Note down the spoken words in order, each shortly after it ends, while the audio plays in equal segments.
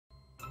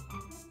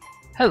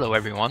Hello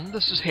everyone,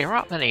 this is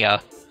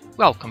Herotmania.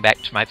 Welcome back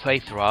to my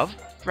playthrough of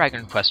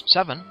Dragon Quest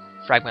VII,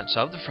 Fragments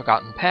of the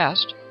Forgotten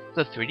Past,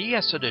 the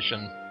 3DS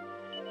edition.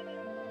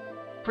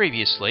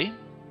 Previously,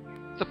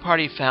 the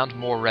party found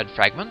more red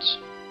fragments,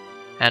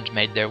 and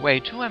made their way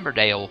to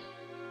Emberdale.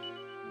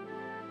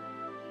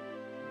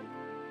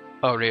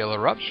 A real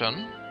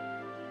eruption.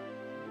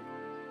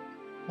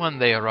 When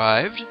they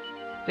arrived,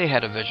 they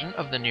had a vision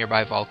of the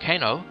nearby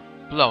volcano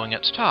blowing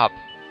its top.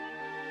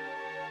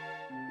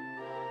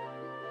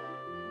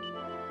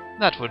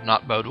 That would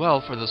not bode well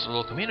for this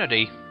little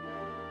community.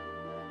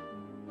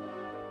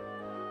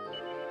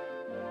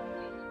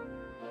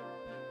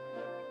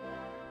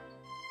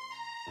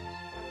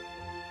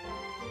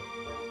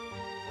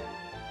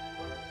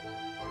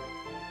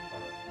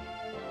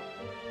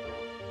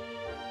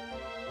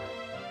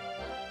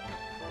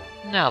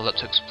 Now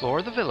let's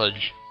explore the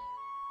village.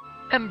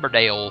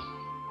 Emberdale.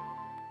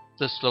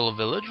 This little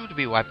village would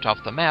be wiped off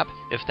the map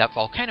if that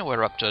volcano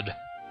erupted.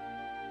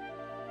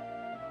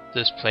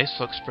 This place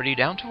looks pretty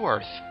down to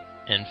earth.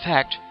 In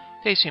fact,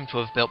 they seem to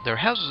have built their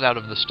houses out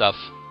of the stuff.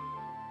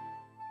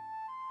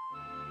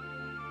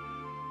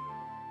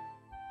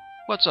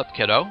 What's up,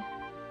 kiddo?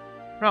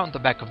 Round the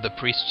back of the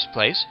priest's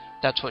place,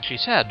 that's what she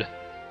said.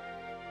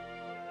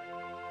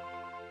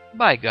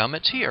 By gum,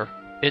 it's here.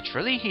 It's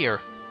really here.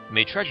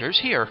 Me treasure's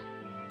here.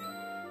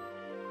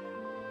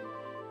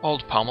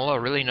 Old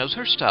Palmela really knows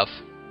her stuff.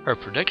 Her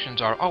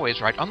predictions are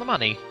always right on the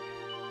money.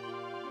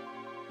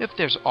 If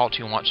there's aught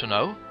you want to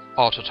know,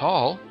 aught at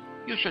all,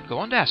 you should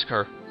go and ask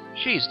her.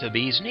 She's the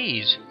bee's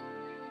knees.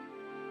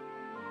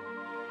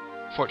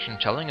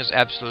 Fortune-telling is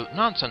absolute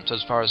nonsense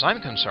as far as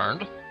I'm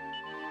concerned.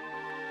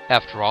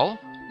 After all,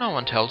 no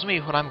one tells me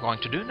what I'm going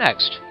to do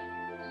next.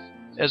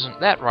 Isn't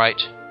that right?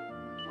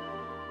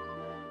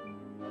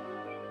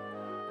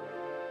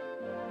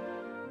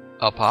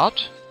 A pot?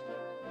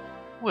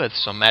 With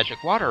some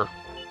magic water.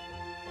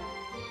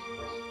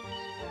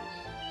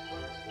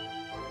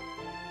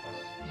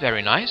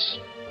 Very nice.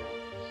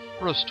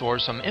 Restore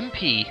some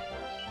MP.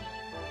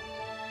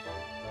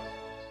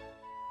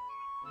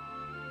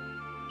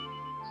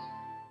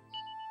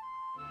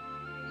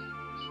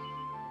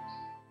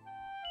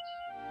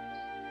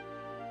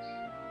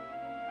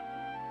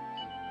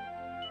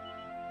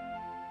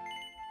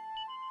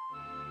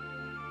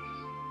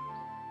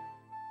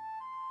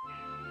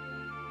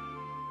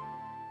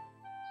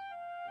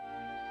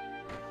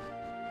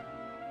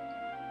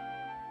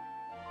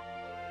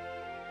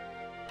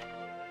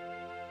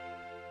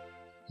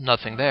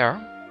 Nothing there.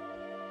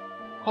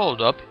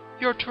 Hold up,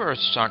 you're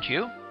tourists, aren't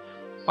you?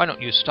 Why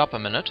don't you stop a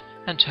minute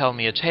and tell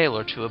me a tale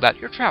or two about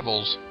your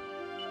travels?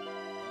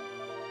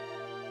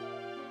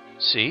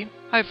 See,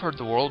 I've heard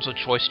the world's a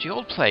choicey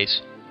old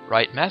place,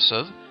 right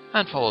massive,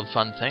 and full of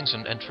fun things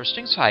and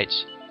interesting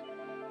sights.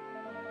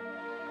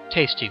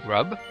 Tasty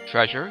grub,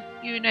 treasure,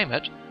 you name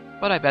it,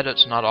 but I bet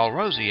it's not all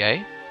rosy,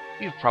 eh?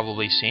 You've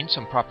probably seen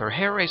some proper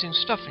hair-raising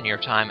stuff in your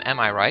time, am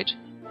I right?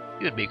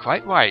 You'd be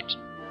quite right.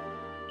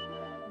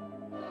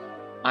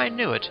 I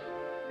knew it.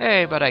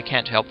 But I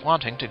can't help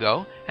wanting to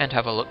go and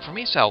have a look for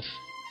myself.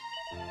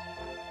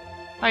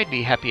 I'd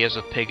be happy as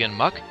a pig in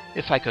muck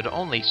if I could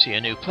only see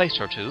a new place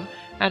or two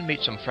and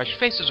meet some fresh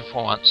faces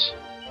for once.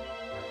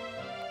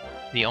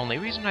 The only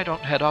reason I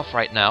don't head off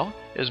right now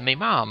is me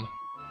mom.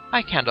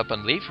 I can't up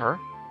and leave her,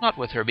 not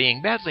with her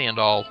being badly and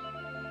all.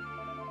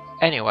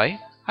 Anyway,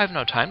 I've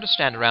no time to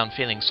stand around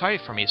feeling sorry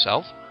for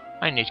myself.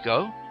 I need to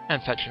go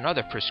and fetch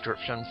another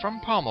prescription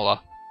from Palmela.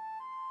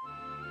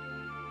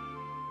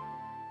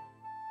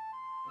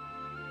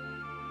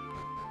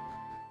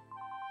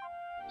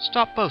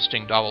 Stop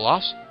boasting,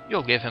 Davalos.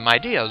 You'll give him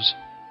ideas.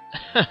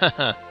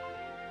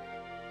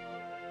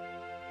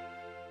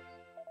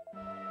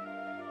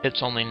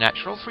 It's only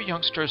natural for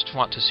youngsters to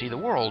want to see the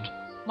world.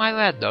 My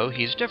lad, though,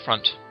 he's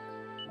different.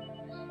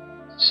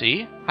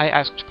 See, I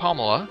asked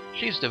Palmela,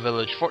 she's the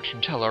village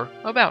fortune-teller,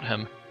 about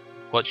him.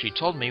 What she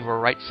told me were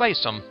right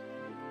flaysome.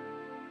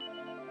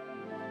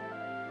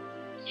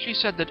 She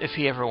said that if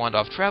he ever went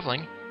off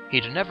traveling,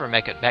 he'd never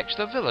make it back to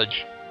the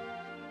village.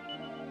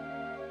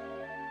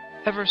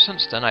 Ever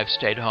since then I've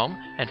stayed home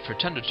and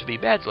pretended to be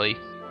badly.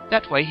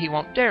 That way he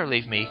won't dare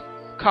leave me.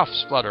 Cough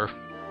splutter.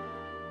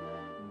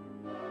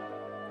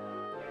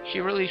 She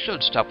really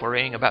should stop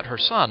worrying about her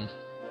son.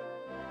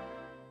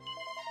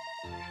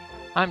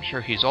 I'm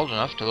sure he's old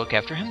enough to look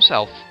after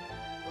himself.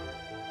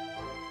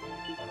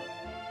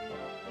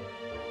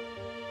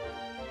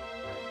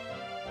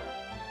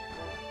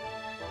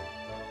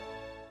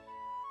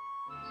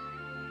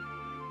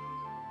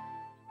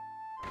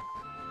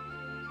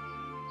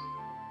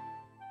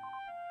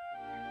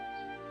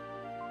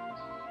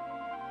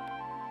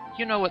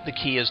 You know what the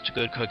key is to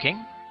good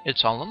cooking?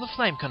 It's all in the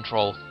flame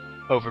control.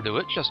 Overdo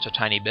it just a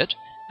tiny bit,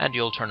 and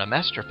you'll turn a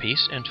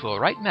masterpiece into a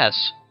right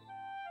mess.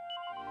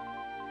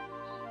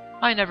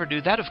 I never do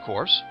that, of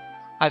course.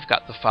 I've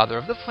got the father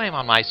of the flame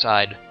on my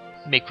side.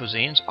 Me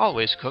cuisine's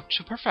always cooked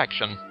to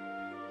perfection.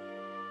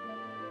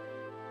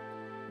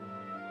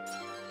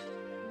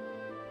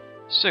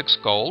 6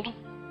 gold.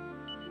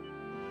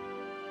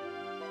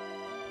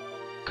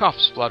 Cough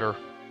splutter.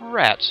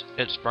 Rats,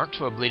 it's burnt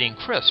to a bleeding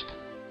crisp.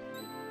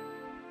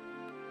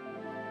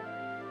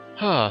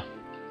 Huh.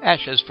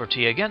 Ashes for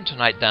tea again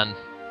tonight, then.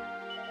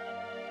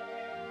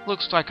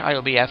 Looks like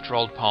I'll be after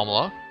old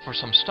Palmela for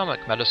some stomach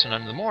medicine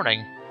in the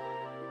morning.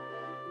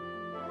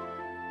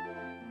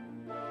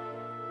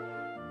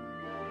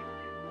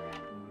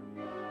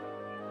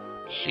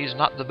 She's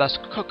not the best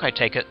cook, I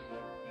take it.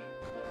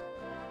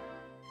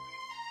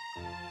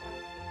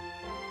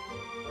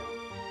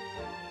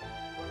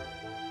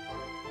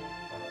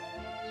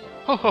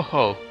 Ho ho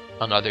ho!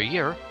 Another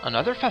year,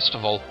 another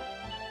festival.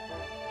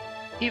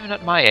 Even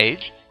at my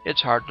age,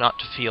 it's hard not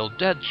to feel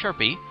dead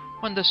chirpy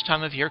when this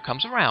time of year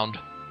comes around.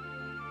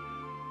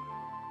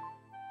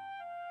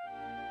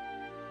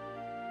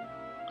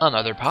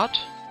 Another pot.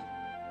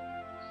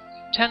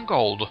 10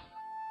 gold.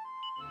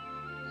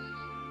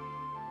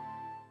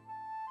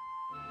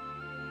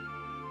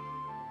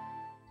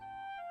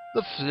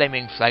 The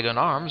Flaming Flagon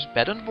Arms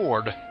bed and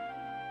board.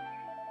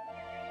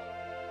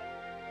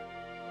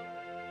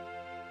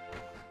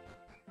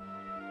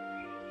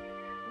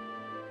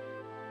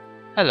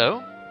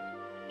 Hello?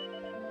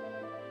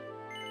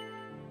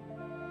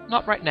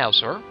 Not right now,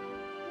 sir.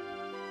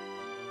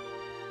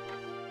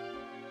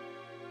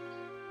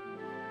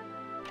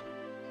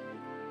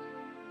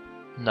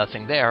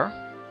 Nothing there.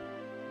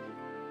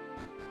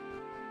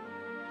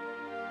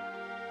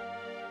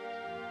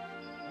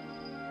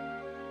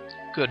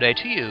 Good day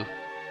to you.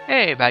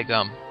 Hey, by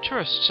gum,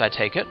 tourists, I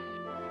take it.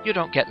 You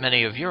don't get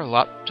many of your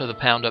lot to the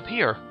pound up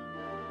here.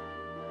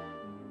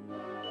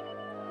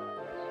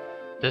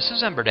 This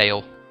is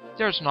Emberdale.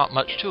 There's not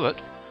much to it,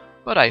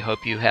 but I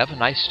hope you have a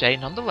nice stay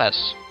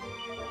nonetheless.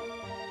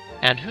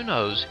 And who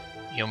knows,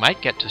 you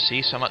might get to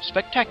see somewhat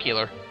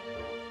spectacular.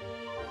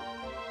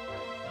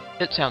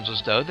 It sounds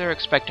as though they're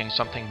expecting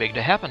something big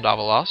to happen,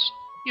 Davalos.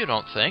 You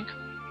don't think?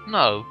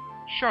 No,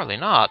 surely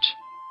not.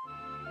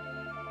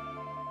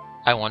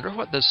 I wonder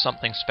what this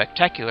something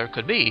spectacular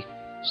could be.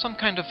 Some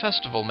kind of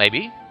festival,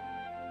 maybe?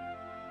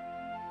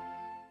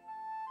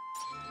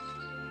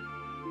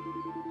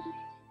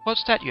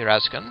 What's that you're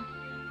asking?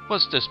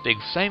 What's this big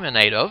flame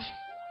made of?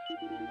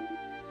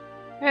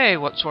 Hey,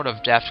 what sort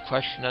of daft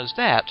question is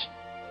that?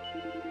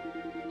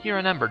 Here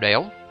in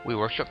Emberdale, we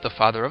worship the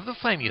Father of the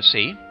Flame, you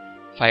see.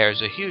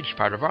 Fire's a huge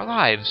part of our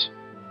lives.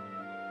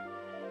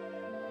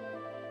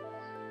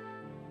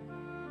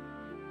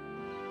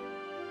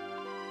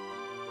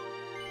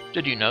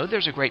 Did you know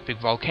there's a great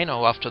big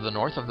volcano off to the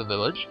north of the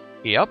village?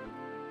 Yep.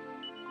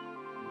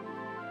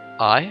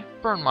 Aye,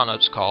 Burnmont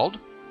it's called,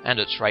 and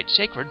it's right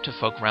sacred to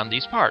folk round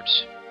these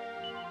parts.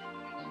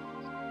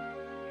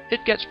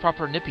 It gets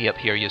proper nippy up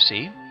here, you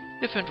see.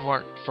 If it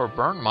weren't for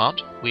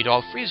Burnmont, we'd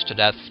all freeze to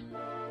death.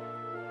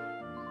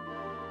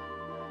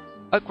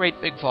 A great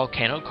big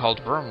volcano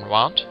called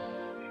Burnmont.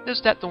 Is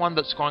that the one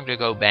that's going to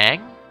go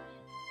bang?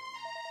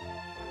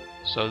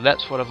 So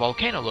that's what a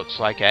volcano looks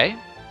like, eh?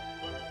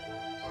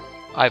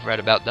 I've read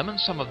about them in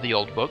some of the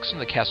old books in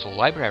the castle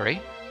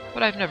library,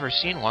 but I've never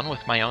seen one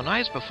with my own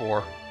eyes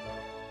before.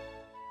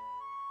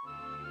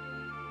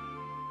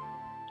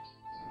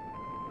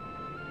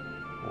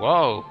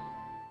 Whoa!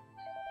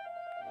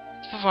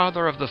 The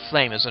Father of the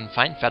Flame is in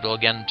fine fettle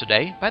again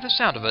today, by the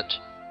sound of it.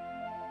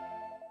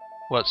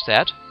 What's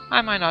that?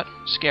 Am I not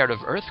scared of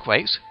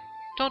earthquakes?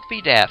 Don't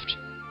be daft.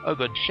 A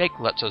good shake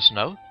lets us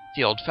know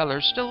the old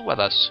feller's still with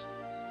us.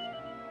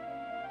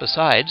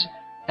 Besides,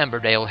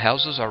 Emberdale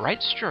houses are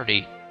right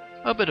sturdy.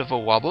 A bit of a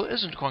wobble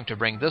isn't going to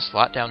bring this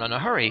lot down in a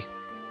hurry.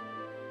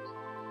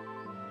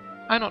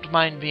 I don't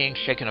mind being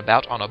shaken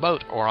about on a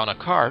boat or on a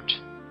cart.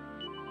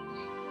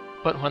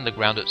 But when the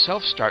ground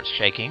itself starts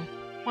shaking,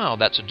 well,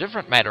 that's a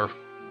different matter.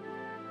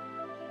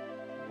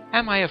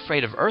 Am I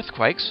afraid of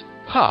earthquakes?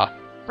 Ha!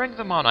 Bring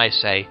them on, I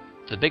say.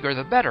 The bigger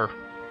the better.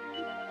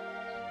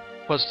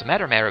 What's the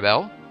matter,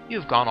 Maribel?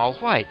 You've gone all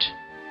white.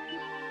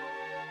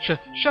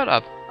 Shut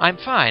up. I'm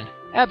fine.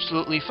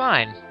 Absolutely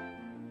fine.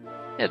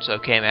 It's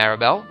okay,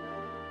 Maribel.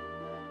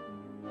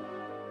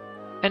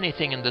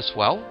 Anything in this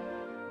well?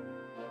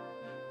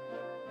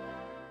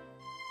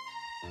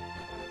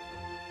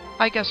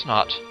 I guess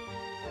not.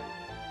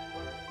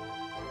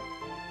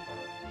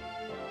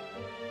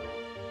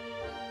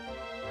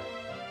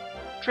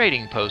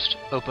 Trading post,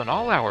 open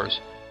all hours.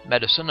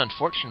 Medicine and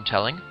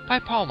fortune-telling by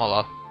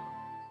Palmela.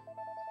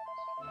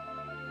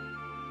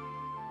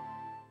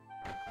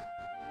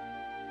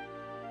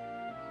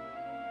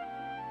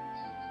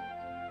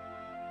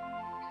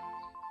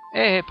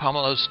 Hey,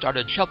 Palmela's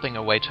started shelping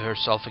away to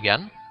herself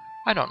again.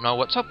 I don't know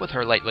what's up with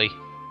her lately.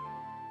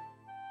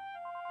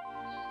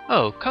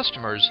 Oh,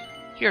 customers.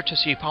 Here to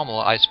see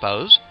Palmela, I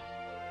suppose.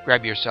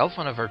 Grab yourself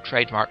one of her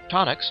trademark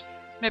tonics.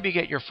 Maybe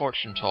get your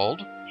fortune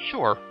told.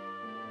 Sure.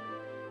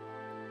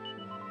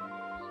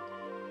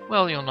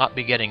 Well, you'll not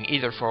be getting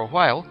either for a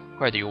while,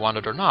 whether you want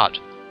it or not.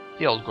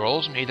 The old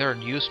girl's neither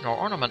use nor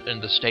ornament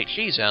in the state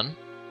she's in.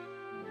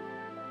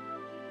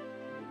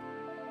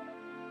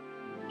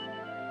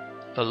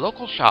 The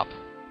local shop.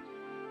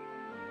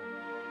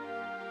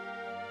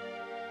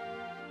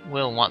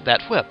 We'll want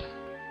that whip.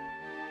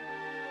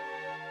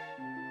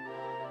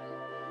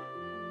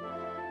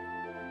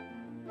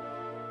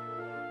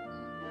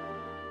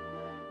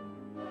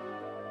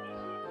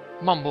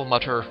 Mumble,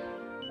 mutter.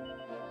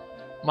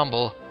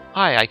 Mumble,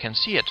 aye, I can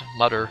see it,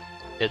 mutter.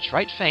 It's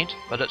right faint,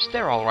 but it's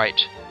there all right.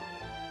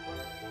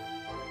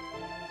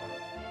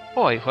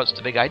 Boy, what's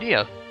the big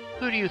idea?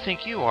 Who do you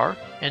think you are,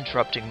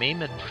 interrupting me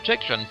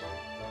mid-prediction?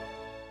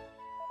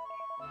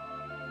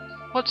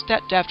 What's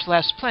that daft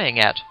lass playing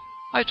at?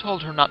 I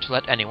told her not to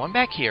let anyone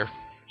back here.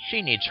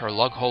 She needs her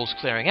lug holes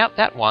clearing out,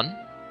 that one.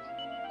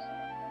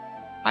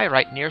 I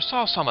right near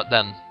saw summit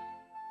then.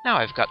 Now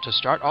I've got to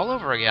start all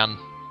over again.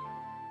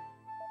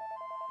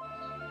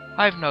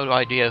 I've no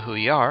idea who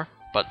you are,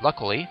 but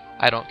luckily,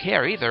 I don't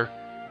care either.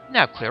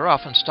 Now clear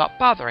off and stop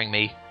bothering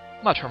me,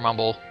 mutter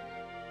mumble.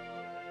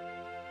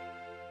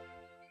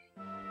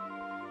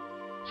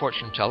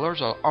 Fortune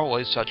tellers are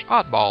always such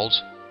oddballs.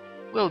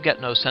 We'll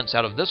get no sense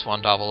out of this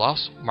one,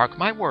 Davalos, mark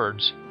my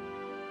words.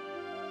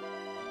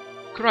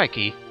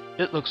 Crikey,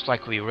 it looks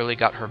like we really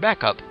got her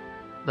back up.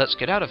 Let's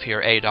get out of here,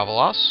 eh,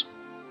 Davalos?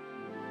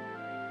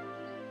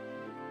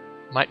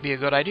 Might be a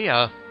good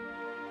idea.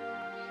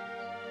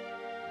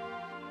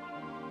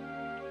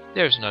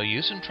 There's no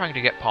use in trying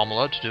to get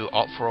Palmela to do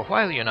aught for a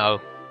while, you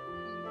know.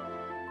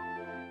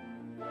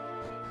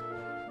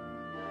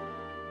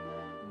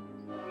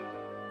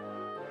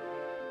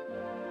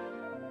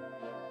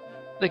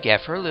 The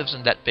Gaffer lives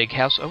in that big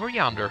house over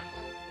yonder.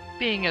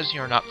 Being as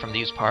you're not from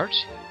these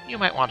parts, you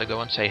might want to go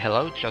and say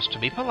hello just to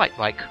be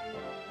polite-like.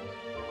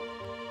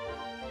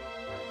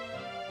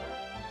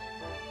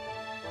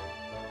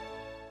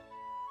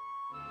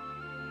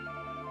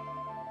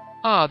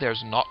 Ah,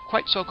 there's naught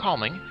quite so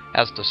calming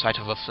as the sight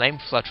of a flame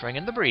fluttering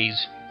in the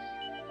breeze.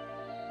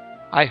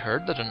 I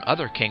heard that in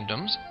other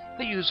kingdoms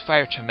they use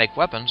fire to make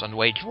weapons and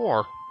wage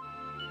war.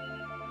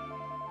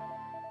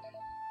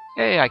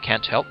 I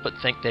can't help but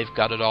think they've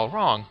got it all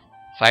wrong.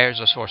 Fire's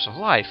a source of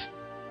life.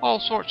 All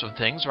sorts of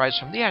things rise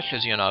from the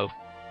ashes, you know.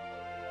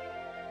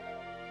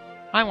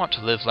 I want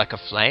to live like a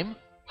flame,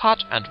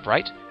 hot and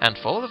bright and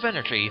full of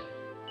energy.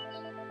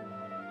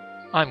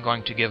 I'm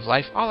going to give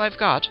life all I've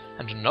got,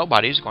 and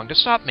nobody's going to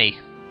stop me.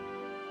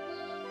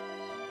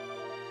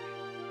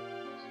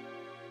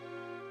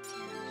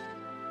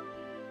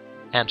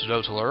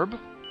 Antidotal Herb.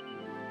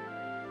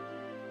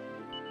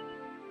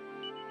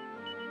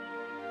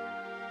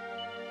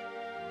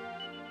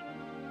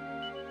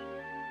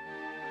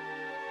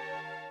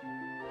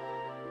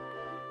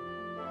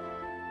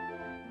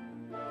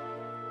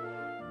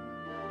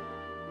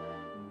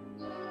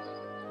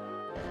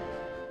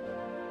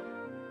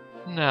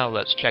 Now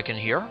let's check in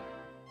here.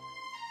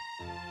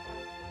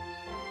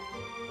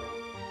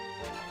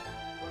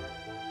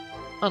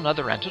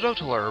 Another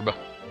Antidotal Herb.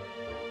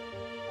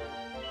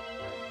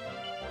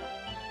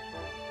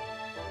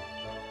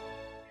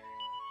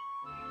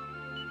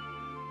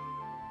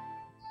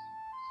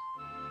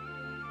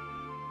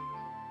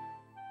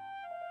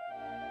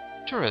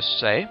 Tourists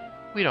say,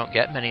 we don't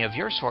get many of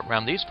your sort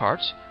round these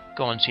parts.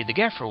 Go and see the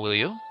Gaffer, will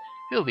you?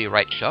 He'll be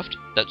right chuffed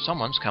that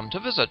someone's come to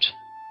visit.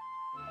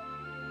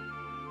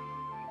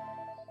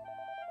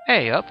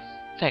 Hey, up.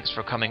 Thanks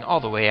for coming all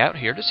the way out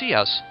here to see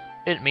us.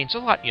 It means a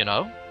lot, you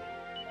know.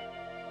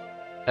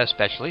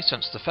 Especially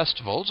since the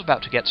festival's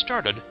about to get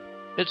started.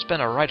 It's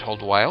been a right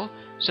old while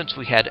since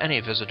we had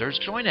any visitors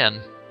join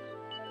in.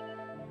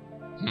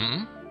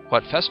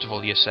 What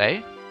festival, you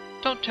say?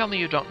 Don't tell me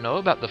you don't know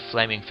about the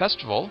Flaming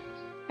Festival.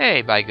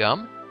 Hey, by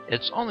gum,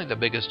 it's only the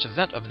biggest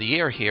event of the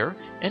year here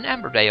in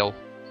Emberdale.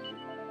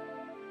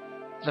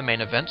 The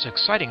main event's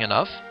exciting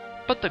enough,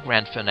 but the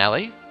grand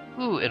finale,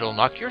 ooh, it'll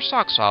knock your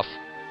socks off.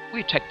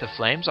 We take the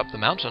flames up the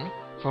mountain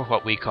for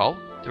what we call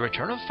the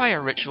Return of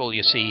Fire ritual,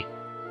 you see.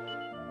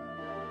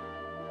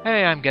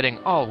 Hey, I'm getting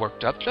all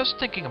worked up just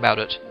thinking about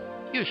it.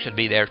 You should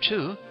be there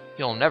too.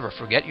 You'll never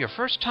forget your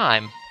first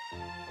time.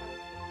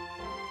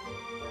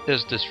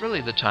 Is this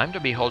really the time to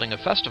be holding a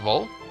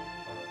festival?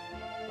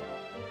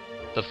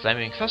 The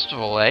Flaming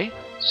Festival, eh?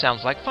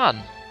 Sounds like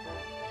fun.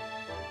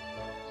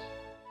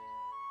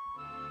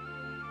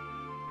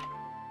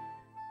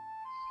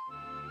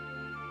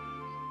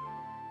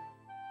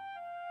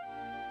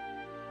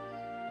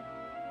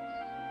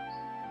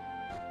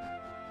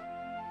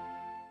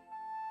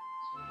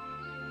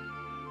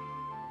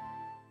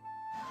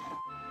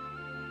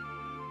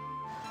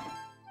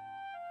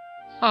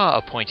 Ah,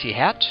 a pointy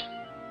hat.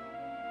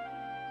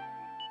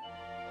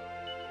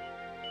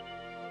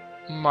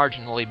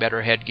 Marginally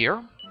better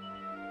headgear.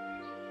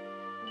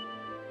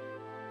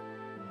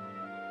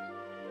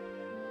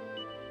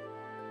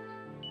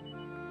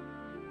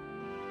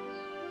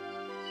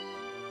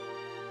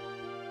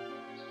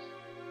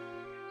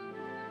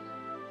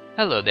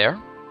 Hello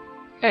there.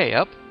 Hey,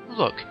 up.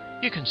 Look,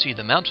 you can see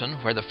the mountain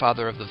where the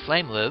Father of the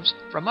Flame lives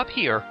from up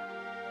here.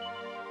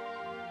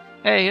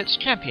 Hey, it's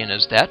Champion,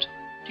 is that?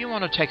 Do you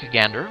want to take a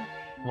gander?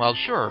 Well,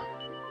 sure.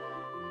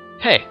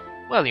 Hey,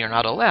 well, you're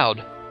not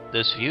allowed.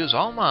 This view's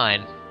all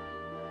mine.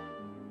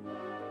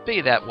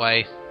 Be that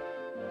way.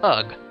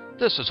 Ugh,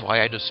 this is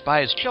why I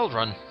despise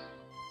children.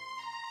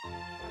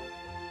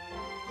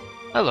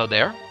 Hello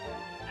there.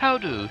 How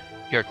do?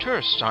 You're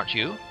tourists, aren't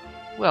you?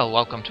 Well,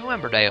 welcome to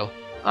Emberdale.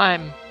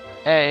 I'm...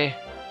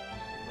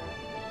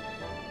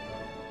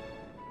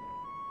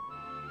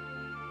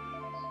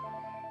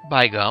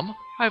 By gum,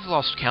 I've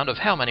lost count of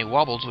how many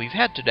wobbles we've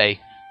had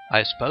today.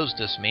 I suppose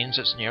this means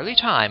it's nearly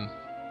time.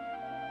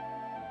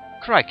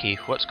 Crikey,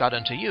 what's got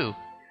into you?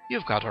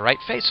 You've got a right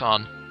face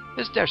on.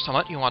 Is there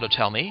somewhat you want to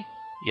tell me?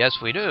 Yes,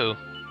 we do.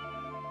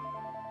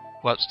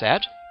 What's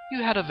that?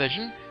 You had a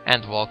vision,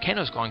 and the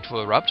volcano's going to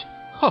erupt?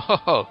 Ho ho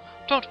ho!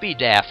 Don't be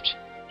daft!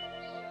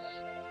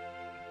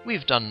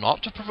 We've done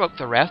naught to provoke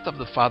the wrath of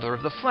the Father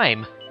of the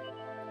Flame.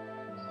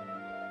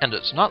 And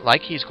it's not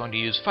like he's going to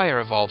use fire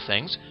of all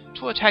things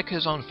to attack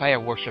his own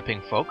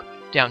fire-worshipping folk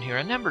down here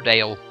in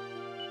Emberdale.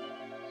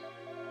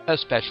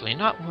 Especially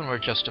not when we're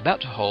just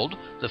about to hold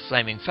the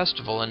Flaming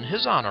Festival in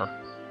his honor.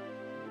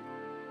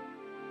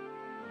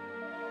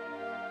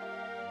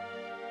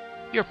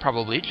 You're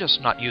probably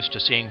just not used to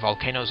seeing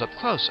volcanoes up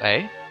close,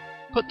 eh?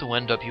 Put the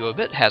wind up you a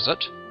bit, has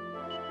it?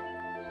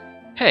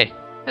 Hey,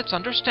 it's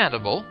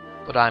understandable,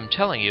 but I'm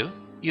telling you,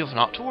 you've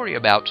naught to worry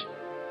about.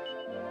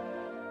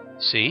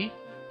 See?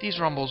 These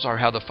rumbles are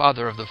how the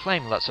Father of the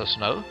Flame lets us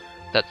know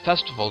that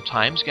festival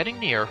time's getting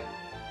near.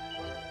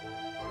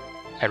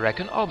 I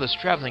reckon all this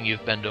traveling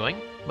you've been doing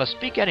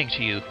must be getting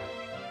to you.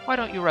 Why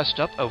don't you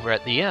rest up over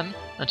at the inn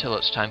until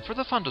it's time for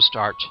the fun to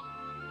start?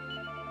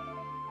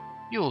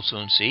 You'll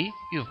soon see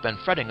you've been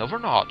fretting over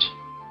naught.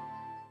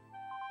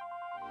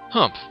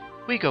 Humph!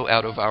 We go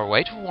out of our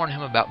way to warn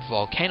him about the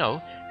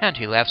volcano, and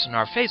he laughs in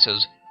our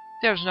faces.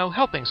 There's no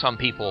helping some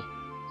people.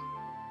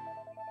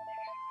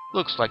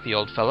 Looks like the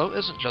old fellow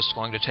isn't just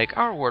going to take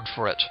our word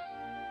for it.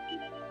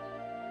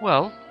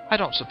 Well, I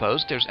don't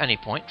suppose there's any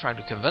point trying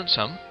to convince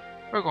him.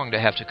 We're going to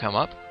have to come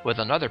up with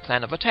another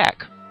plan of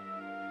attack.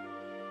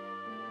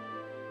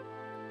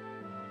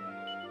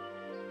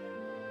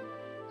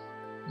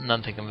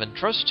 Nothing of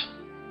interest.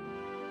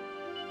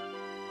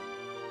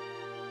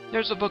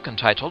 There's a book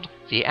entitled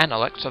The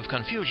Dialect of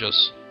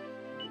Confucius.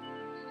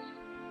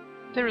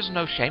 There is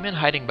no shame in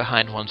hiding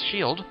behind one's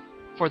shield,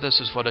 for this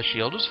is what a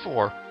shield is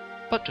for.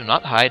 But do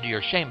not hide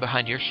your shame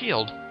behind your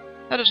shield.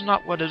 That is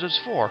not what it is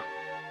for.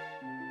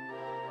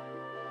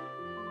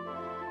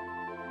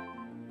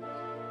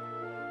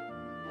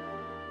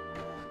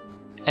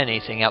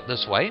 Anything out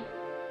this way?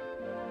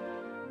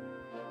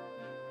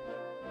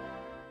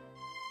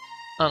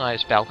 A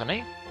nice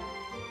balcony.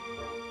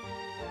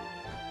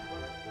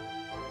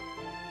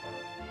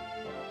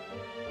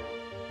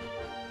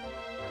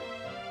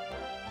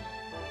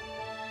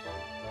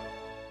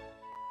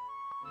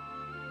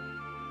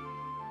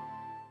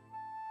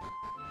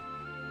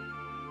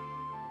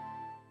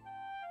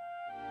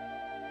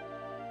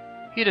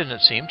 He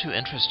didn't seem too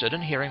interested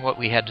in hearing what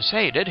we had to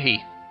say, did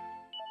he?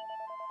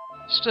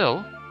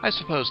 Still, I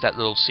suppose that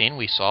little scene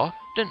we saw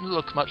didn't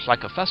look much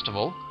like a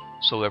festival,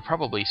 so we're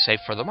probably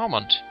safe for the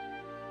moment.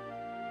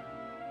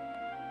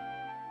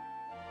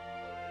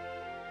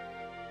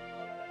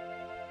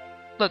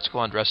 Let's go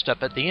and rest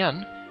up at the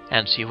inn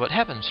and see what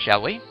happens,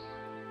 shall we?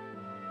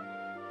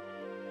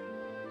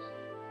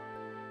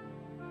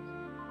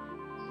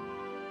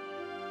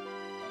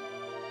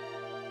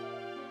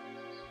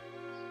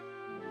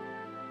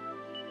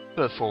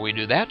 Before we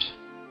do that,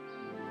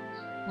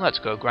 let's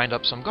go grind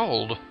up some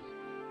gold.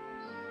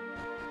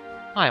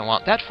 I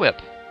want that whip.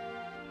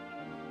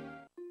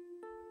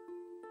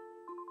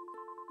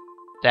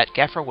 That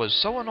Gaffer was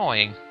so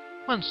annoying.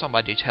 When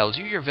somebody tells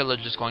you your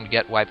village is going to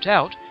get wiped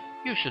out,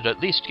 you should at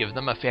least give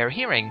them a fair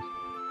hearing.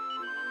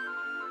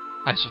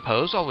 I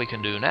suppose all we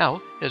can do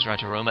now is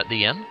rent a room at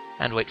the inn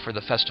and wait for the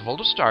festival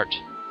to start.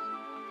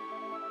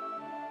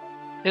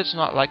 It's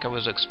not like I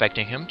was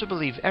expecting him to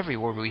believe every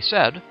word we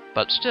said,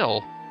 but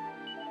still.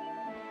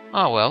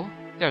 Ah well,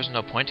 there's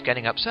no point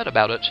getting upset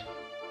about it.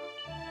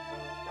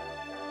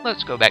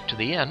 Let's go back to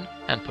the inn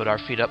and put our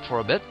feet up for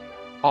a bit.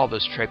 All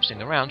this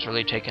traipsing around's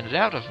really taken it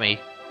out of me.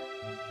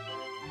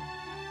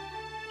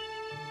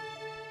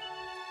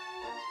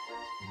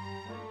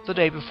 The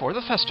day before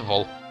the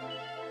festival.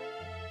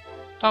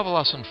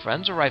 Davalos and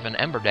friends arrive in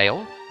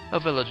Emberdale, a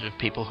village of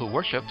people who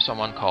worship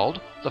someone called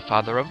the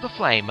Father of the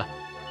Flame.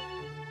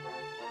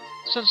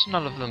 Since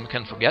none of them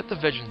can forget the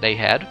vision they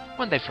had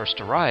when they first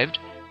arrived,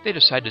 they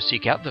decide to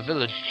seek out the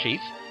village chief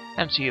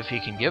and see if he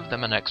can give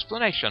them an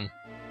explanation.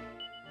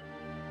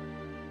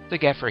 The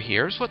Gaffer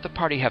hears what the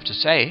party have to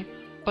say,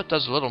 but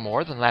does little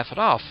more than laugh it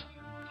off.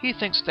 He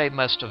thinks they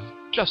must have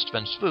just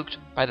been spooked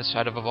by the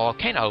sight of a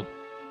volcano.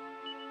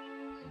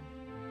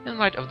 In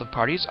light of the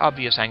party's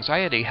obvious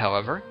anxiety,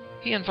 however,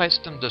 he invites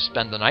them to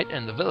spend the night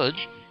in the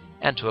village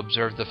and to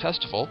observe the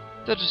festival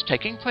that is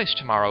taking place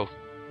tomorrow.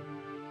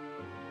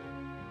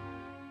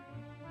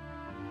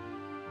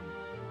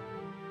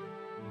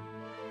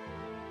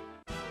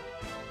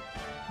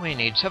 We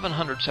need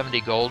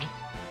 770 gold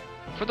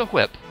for the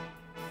whip.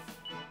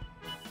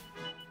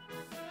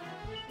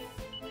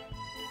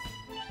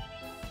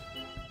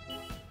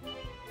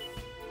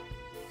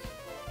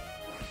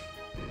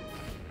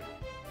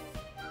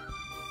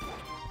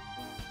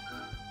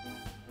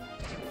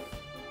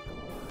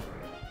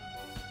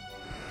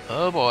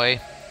 Oh boy.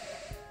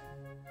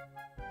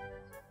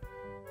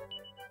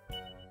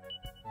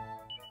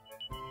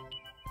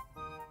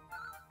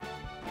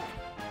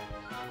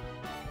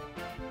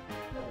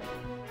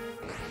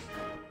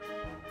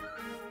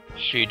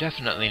 She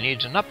definitely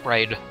needs an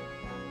upgrade.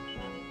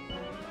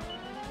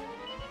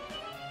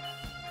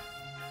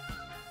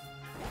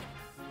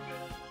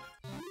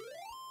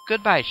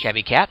 Goodbye,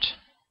 shabby cat.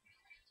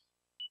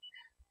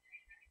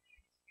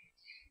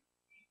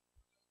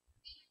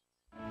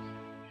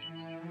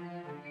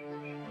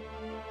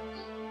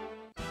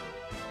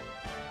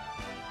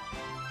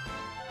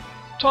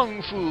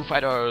 Tung Fu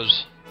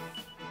Fighters!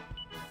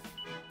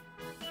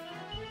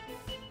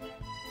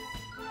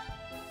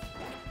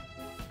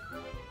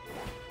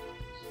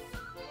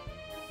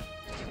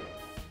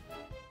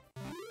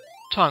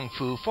 Tung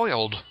Fu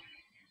foiled.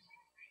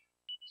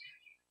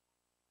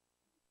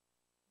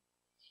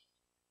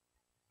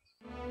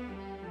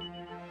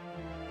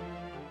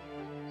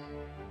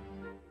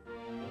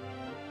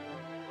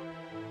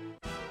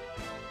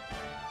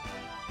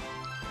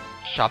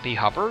 Shoppy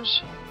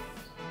Hoppers.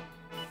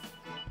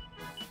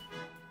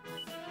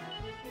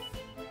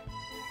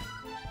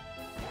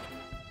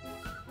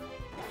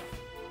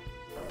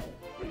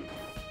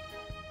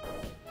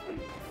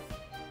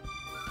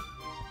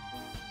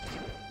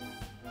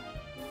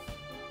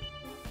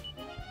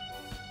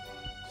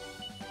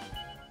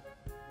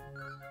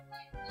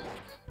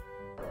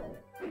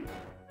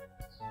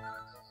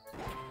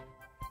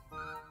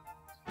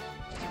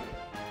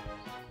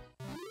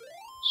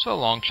 So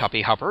long,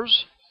 Choppy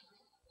Hoppers.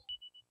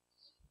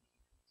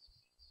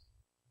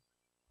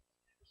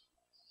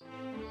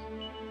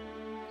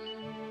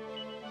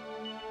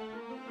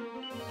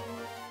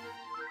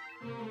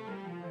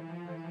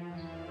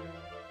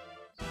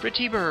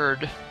 Pretty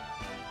Bird.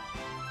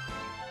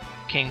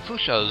 King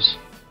Fuchsia's.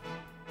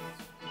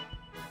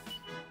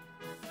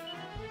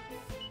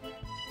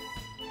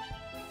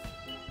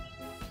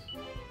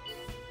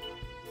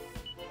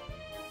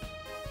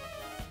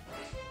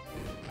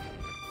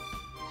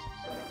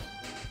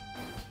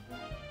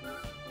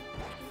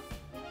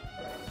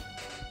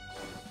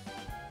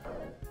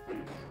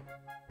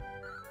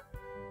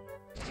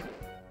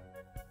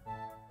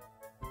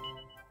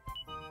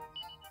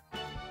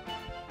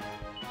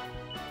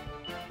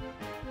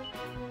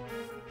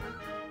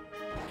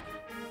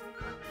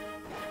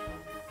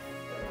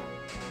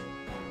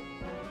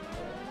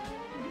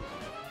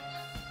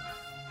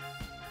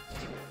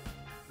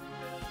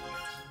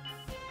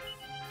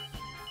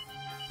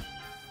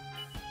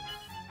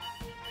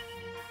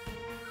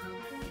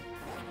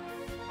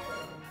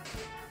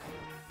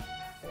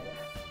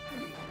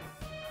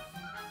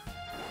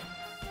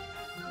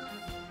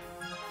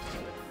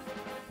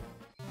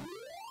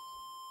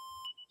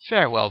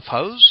 Farewell,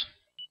 foes.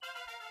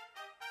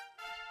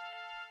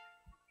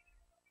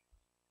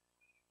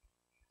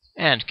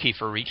 And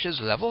Kiefer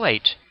reaches level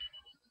 8.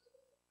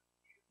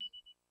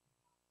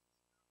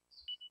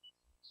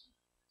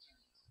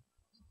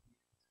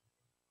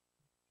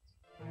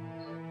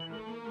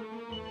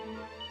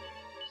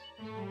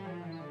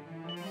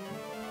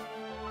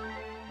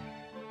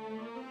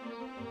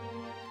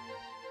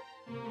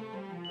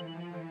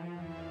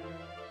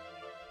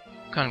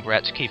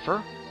 Congrats,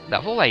 Kiefer.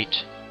 Level 8.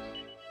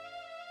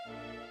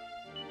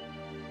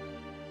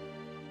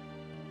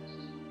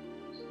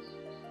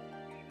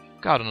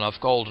 Got enough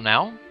gold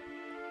now.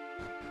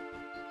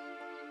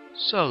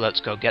 So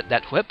let's go get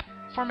that whip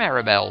for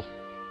Maribel.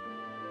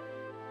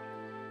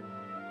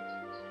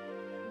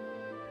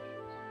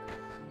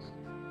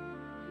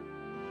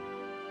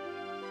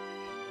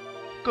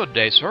 Good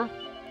day, sir.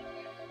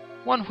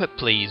 One whip,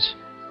 please.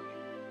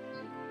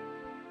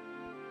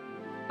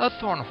 A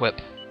Thorn Whip.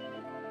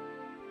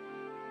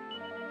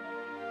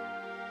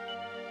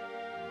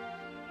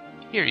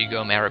 Here you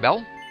go,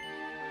 Maribel.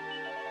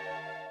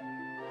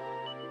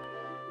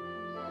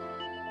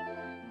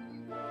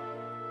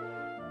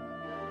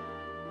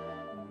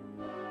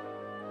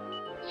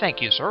 Thank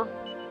you, sir.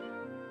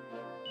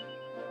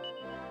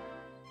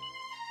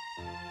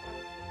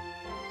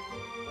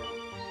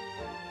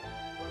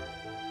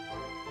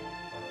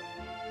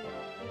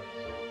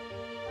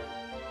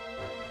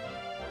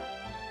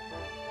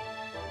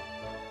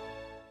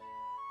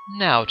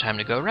 Now, time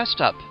to go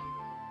rest up.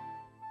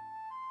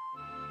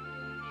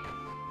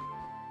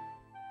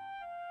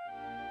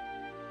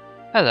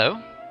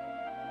 Hello.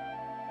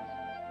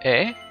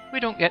 We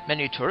don't get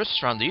many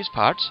tourists around these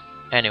parts.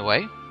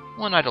 Anyway,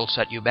 one night'll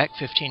set you back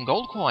 15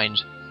 gold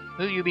coins.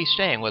 Will you be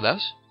staying with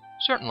us?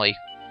 Certainly.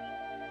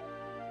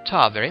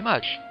 Ta very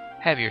much.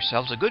 Have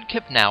yourselves a good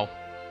kip now.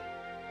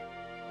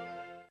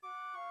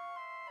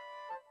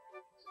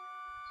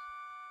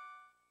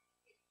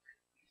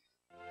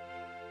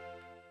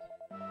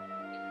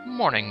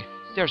 Morning.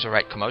 There's a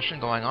right commotion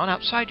going on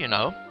outside, you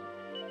know.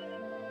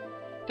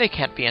 They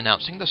can't be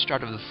announcing the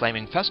start of the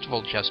Flaming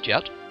Festival just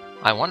yet.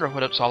 I wonder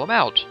what it's all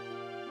about.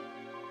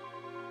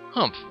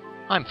 Humph.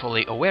 I'm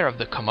fully aware of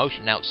the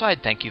commotion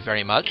outside, thank you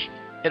very much.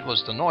 It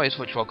was the noise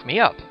which woke me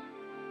up.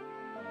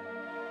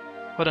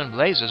 What in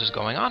blazes is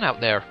going on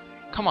out there?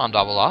 Come on,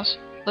 Davilas.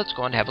 Let's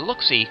go and have a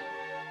look-see.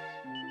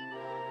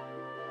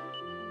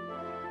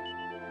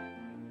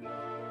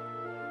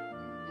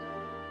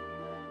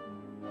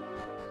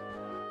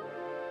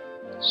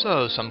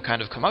 So, some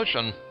kind of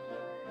commotion.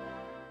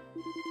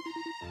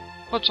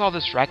 What's all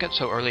this racket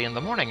so early in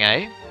the morning,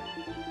 eh?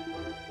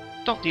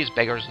 Don't these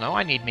beggars know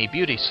I need me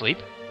beauty sleep?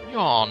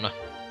 Yawn.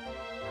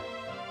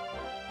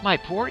 My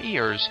poor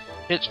ears.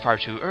 It's far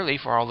too early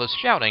for all this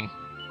shouting.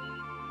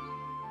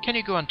 Can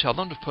you go and tell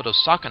them to put a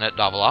sock in it,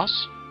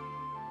 Davalos?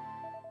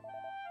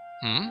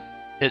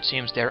 It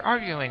seems they're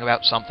arguing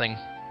about something.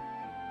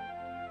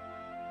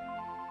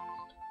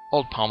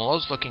 Old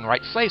Palmela's looking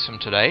right flaysome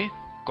today.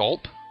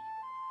 Gulp.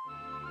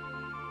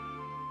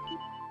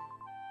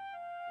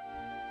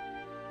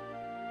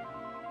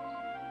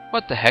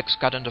 What the heck's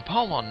got into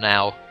Palmela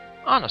now?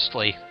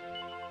 Honestly.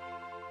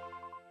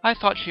 I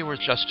thought she was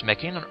just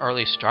making an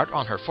early start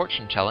on her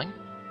fortune-telling,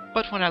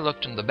 but when I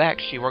looked in the back,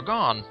 she were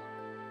gone.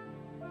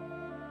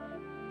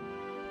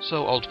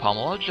 So old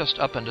Palmela just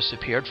up and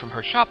disappeared from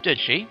her shop, did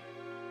she?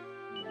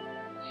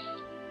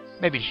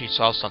 Maybe she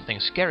saw something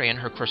scary in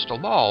her crystal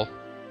ball.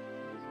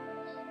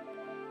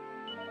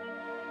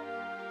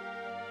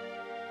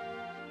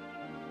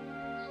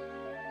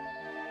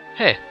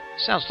 Heh,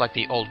 sounds like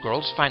the old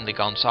girl's finally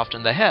gone soft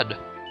in the head.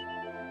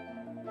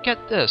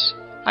 Get this,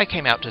 I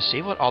came out to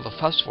see what all the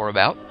fuss were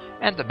about,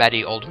 and the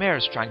batty old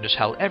mare's trying to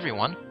tell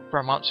everyone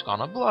Vermont's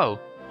gonna blow.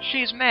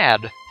 She's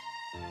mad.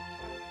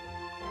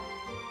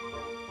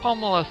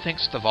 Palmela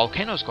thinks the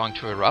volcano's going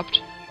to erupt,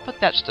 but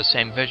that's the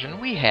same vision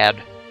we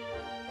had.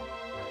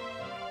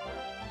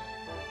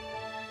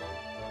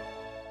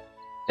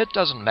 It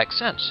doesn't make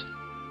sense.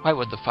 Why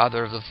would the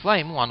Father of the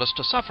Flame want us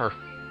to suffer?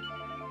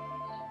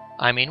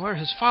 I mean, we're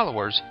his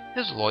followers,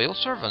 his loyal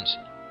servants.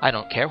 I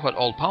don't care what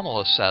old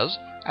Palmela says.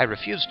 I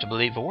refuse to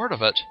believe a word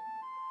of it.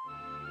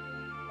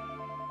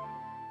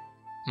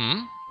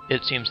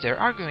 It seems they're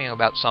arguing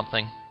about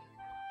something.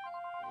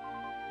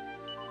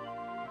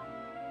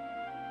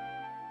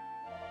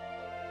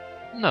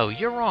 No,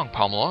 you're wrong,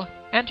 Palmela,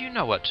 and you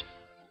know it.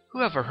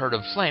 Who ever heard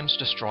of flames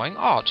destroying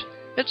aught?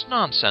 It's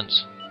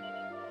nonsense.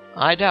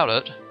 I doubt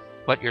it.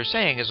 What you're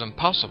saying is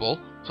impossible,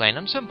 plain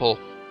and simple.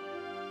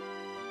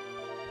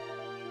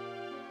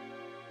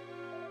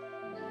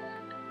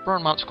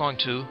 Vermont's going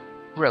to...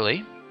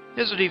 Really?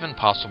 Is it even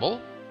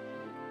possible?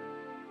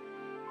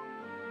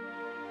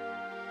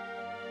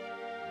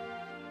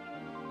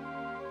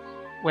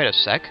 Wait a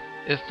sec.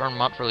 If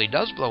Vermont really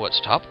does blow its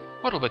top,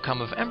 what'll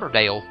become of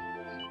Emberdale?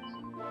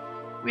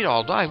 We'd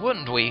all die,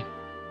 wouldn't we?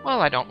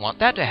 Well, I don't want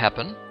that to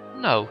happen.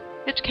 No,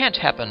 it can't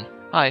happen.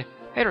 I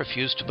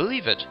refuse to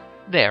believe it.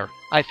 There,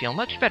 I feel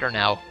much better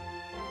now.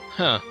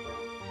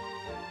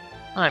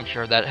 I'm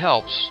sure that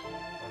helps.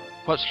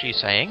 What's she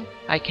saying?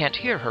 I can't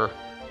hear her.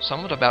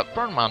 Somewhat about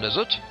Vermont, is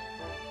it?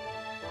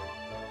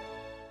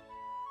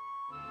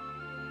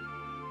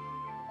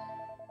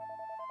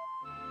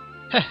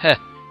 Heh,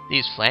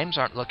 these flames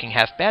aren't looking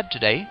half bad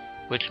today,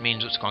 which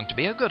means it's going to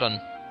be a good one.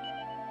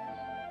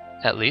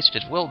 At least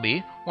it will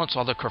be, once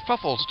all the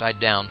kerfuffles died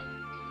down.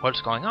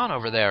 What's going on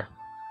over there?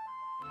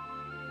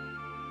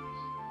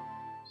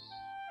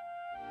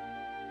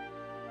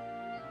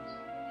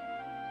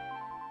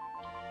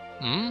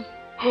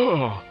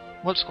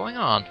 What's going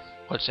on?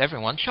 What's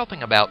everyone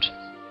shelping about?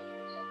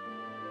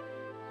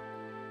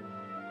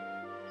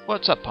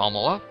 What's up,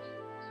 Palmela?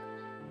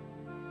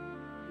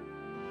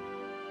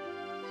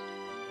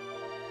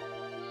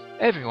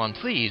 Everyone,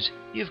 please,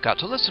 you've got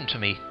to listen to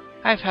me.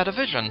 I've had a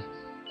vision.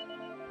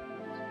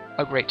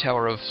 A great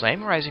tower of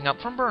flame rising up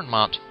from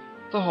Vermont,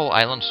 the whole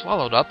island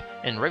swallowed up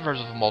in rivers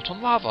of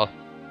molten lava.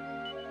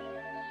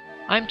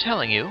 I'm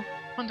telling you,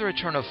 when the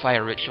return of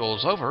fire ritual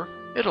is over,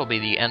 it'll be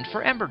the end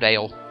for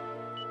Emberdale.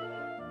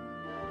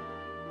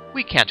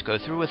 We can't go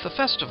through with the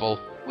festival.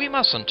 We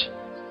mustn't.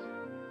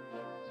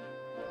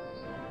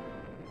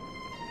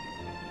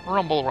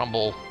 Rumble,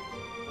 rumble.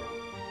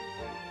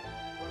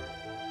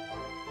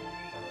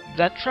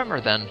 That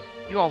tremor, then.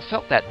 You all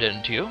felt that,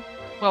 didn't you?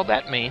 Well,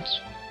 that means...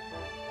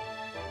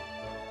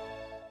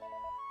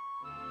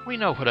 We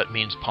know what it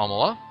means,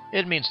 Palmela.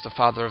 It means the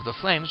Father of the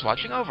Flames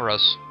watching over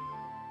us.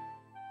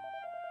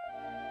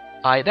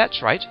 Aye,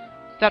 that's right.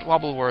 That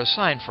wobble were a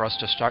sign for us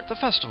to start the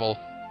festival,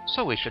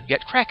 so we should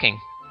get cracking.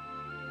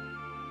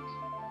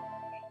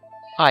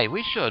 Aye,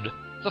 we should.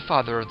 The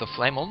Father of the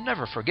Flame will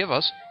never forgive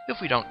us if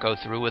we don't go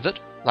through with it,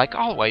 like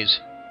always.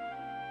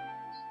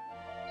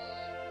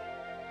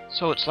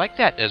 So it's like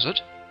that, is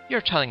it?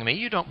 You're telling me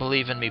you don't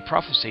believe in me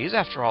prophecies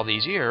after all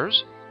these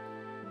years?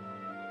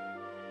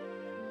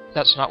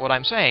 That's not what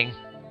I'm saying.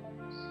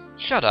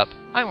 Shut up.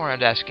 I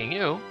weren't asking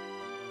you.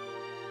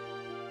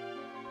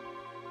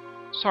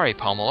 Sorry,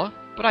 Palmela,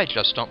 but I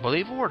just don't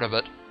believe a word of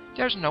it.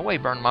 There's no way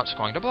Vermont's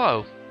going to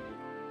blow.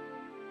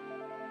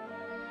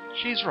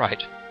 She's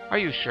right. Are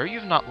you sure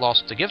you've not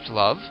lost the gift,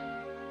 love?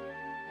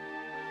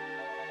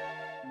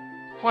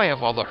 Why,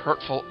 of all the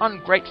hurtful,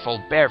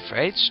 ungrateful,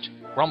 barefaced...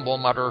 Grumble,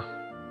 mutter.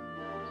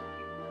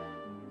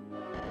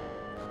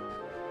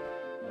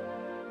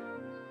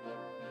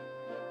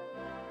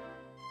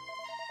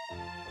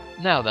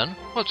 Now then,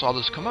 what's all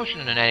this commotion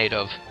in aid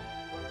of?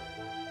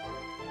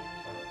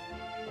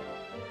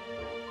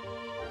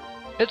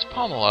 It's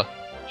Palmela.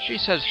 She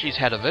says she's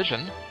had a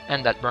vision,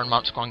 and that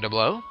Vermont's going to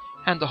blow,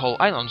 and the whole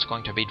island's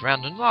going to be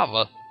drowned in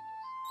lava.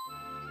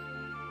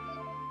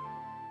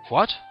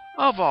 What?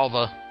 Of all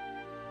the...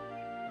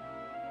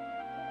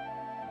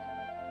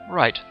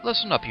 Right,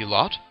 listen up, you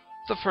lot.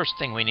 The first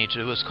thing we need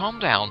to do is calm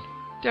down.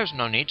 There's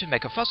no need to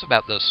make a fuss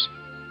about this.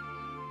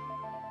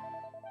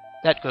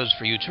 That goes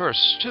for you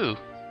tourists, too.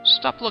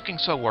 Stop looking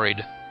so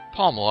worried.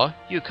 Palmela,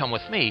 you come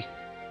with me.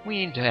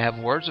 We need to have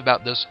words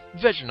about this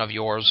vision of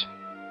yours.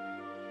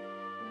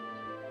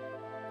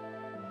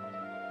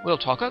 We'll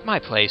talk at my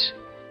place.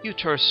 You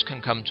tourists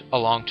can come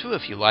along too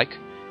if you like.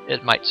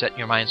 It might set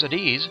your minds at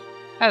ease.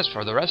 As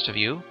for the rest of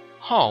you,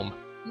 home,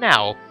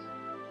 now!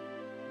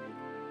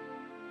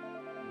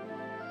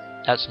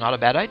 That's not a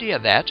bad idea,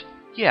 that.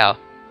 Yeah,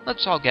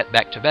 let's all get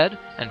back to bed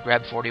and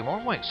grab 40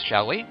 more winks,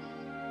 shall we?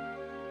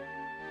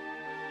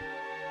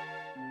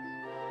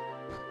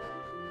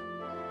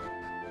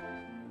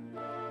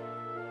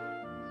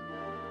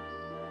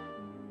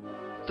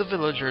 The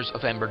villagers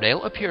of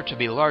Emberdale appear to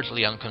be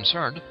largely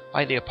unconcerned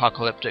by the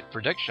apocalyptic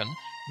prediction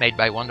made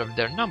by one of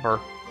their number,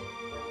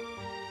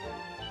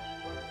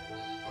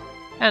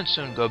 and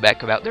soon go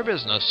back about their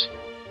business.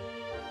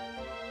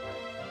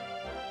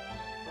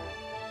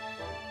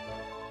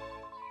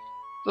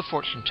 The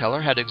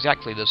fortune-teller had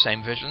exactly the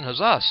same vision as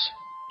us.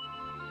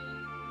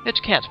 It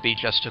can't be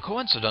just a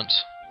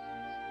coincidence.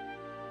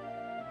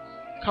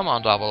 Come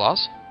on,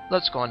 Davalos,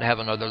 let's go and have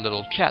another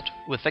little chat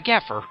with the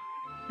Gaffer.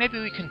 Maybe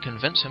we can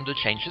convince him to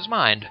change his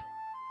mind.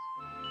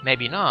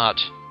 Maybe not.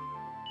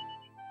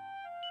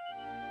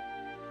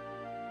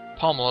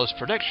 Palmela's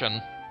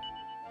prediction.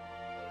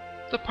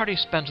 The party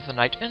spent the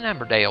night in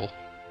Emberdale.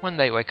 When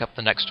they wake up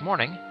the next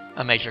morning,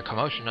 a major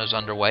commotion is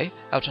underway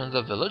out in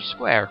the village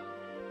square.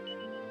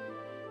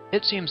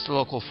 It seems the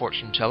local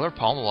fortune-teller,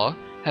 Palmela,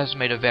 has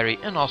made a very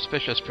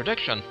inauspicious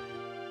prediction.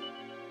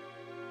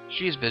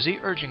 She is busy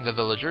urging the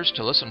villagers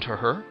to listen to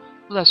her,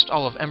 lest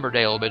all of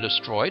Emberdale be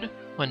destroyed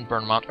when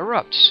Burnmont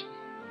erupts.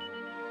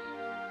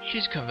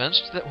 She's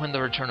convinced that when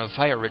the return of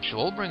fire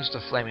ritual brings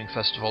the flaming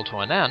festival to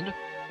an end,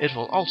 it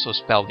will also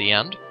spell the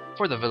end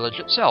for the village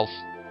itself.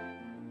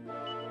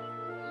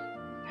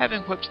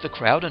 Having whipped the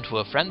crowd into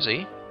a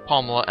frenzy,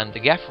 Palmela and the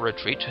Gaffer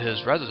retreat to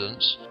his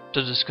residence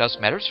to discuss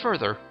matters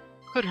further.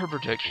 Could her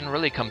prediction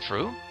really come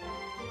true?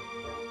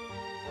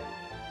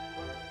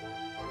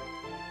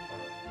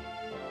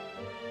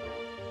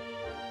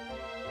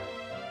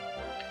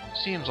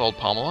 Seems old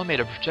Palmela made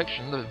a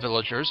prediction the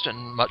villagers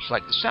didn't much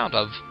like the sound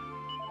of.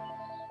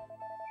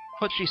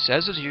 What she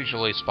says is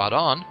usually spot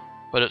on,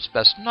 but it's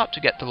best not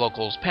to get the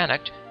locals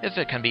panicked if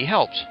it can be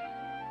helped.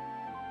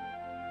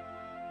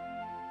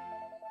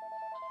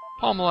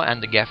 Palmela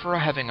and the Gaffer are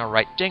having a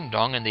right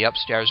ding-dong in the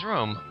upstairs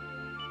room.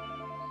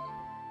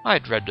 I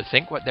dread to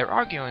think what they're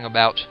arguing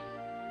about.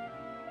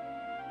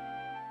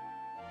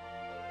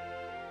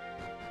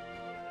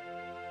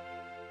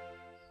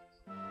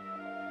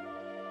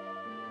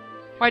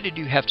 Why did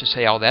you have to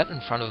say all that in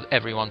front of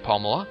everyone,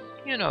 Palmela?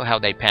 You know how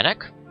they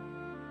panic.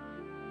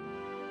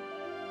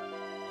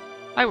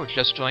 I was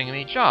just doing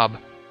my job.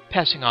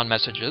 Passing on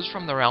messages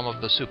from the realm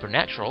of the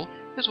supernatural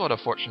is what a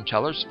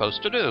fortune-teller's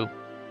supposed to do.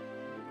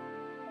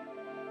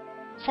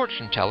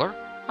 Fortune-teller?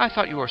 I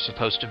thought you were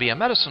supposed to be a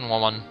medicine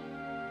woman.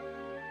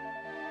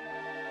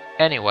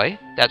 Anyway,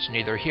 that's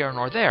neither here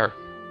nor there.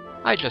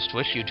 I just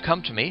wish you'd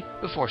come to me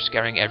before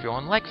scaring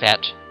everyone like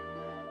that.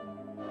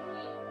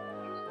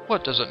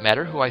 What does it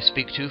matter who I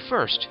speak to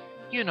first?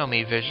 You know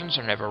me, visions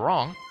are never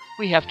wrong.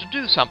 We have to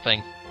do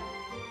something.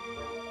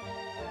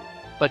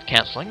 But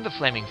canceling the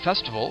Flaming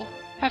Festival,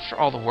 after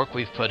all the work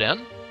we've put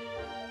in?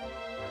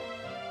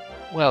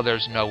 Well,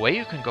 there's no way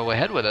you can go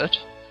ahead with it,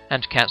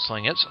 and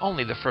canceling it's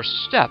only the first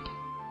step.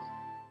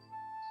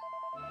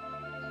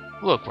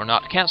 Look, we're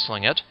not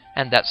canceling it,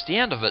 and that's the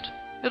end of it.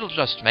 It'll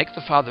just make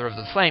the Father of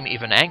the Flame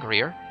even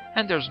angrier,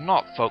 and there's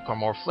naught folk are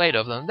more flayed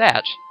of than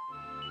that.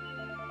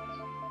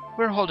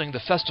 We're holding the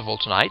festival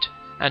tonight,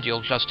 and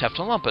you'll just have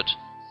to lump it.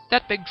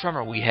 That big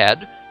tremor we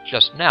had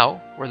just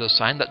now were the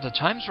sign that the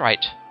time's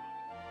right.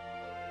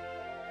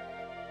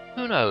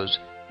 Who knows?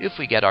 If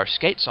we get our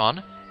skates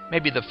on,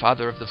 maybe the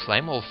Father of the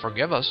Flame will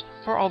forgive us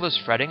for all this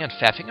fretting and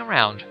faffing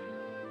around.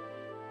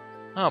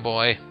 Oh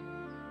boy.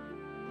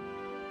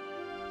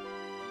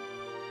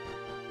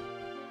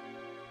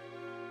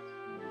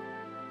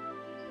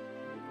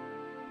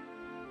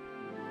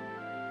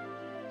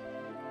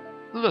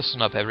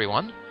 Listen up,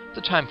 everyone.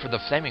 The time for the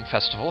Flaming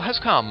Festival has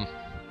come.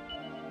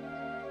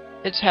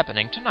 It's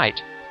happening tonight.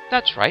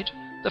 That's right,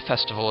 the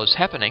festival is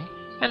happening,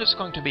 and it's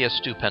going to be a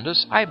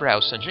stupendous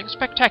eyebrow-singeing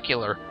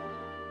spectacular.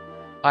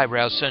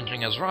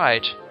 Eyebrow-singeing is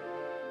right.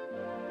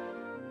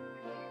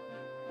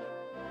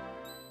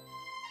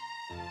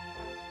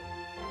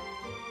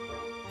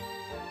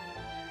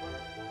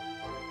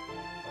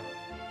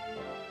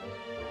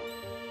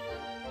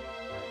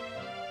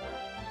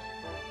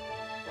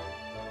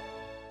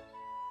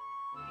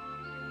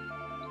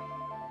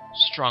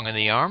 Strong in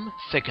the arm,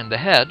 thick in the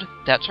head,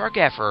 that's our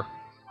Gaffer.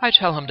 I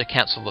tell him to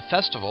cancel the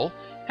festival,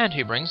 and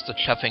he brings the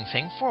chuffing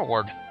thing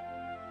forward.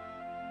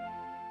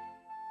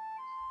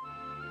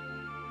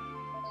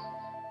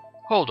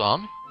 Hold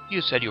on, you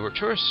said you were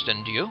tourists,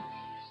 didn't you?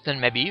 Then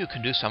maybe you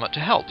can do something to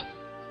help.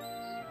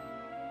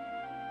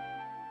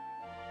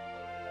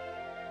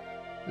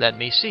 Let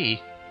me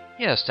see.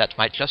 Yes, that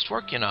might just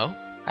work, you know.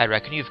 I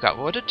reckon you've got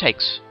what it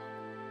takes.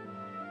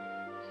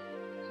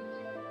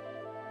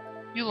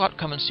 You lot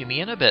come and see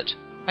me in a bit.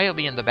 I'll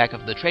be in the back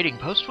of the trading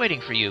post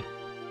waiting for you.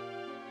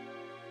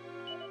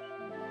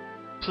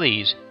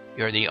 Please,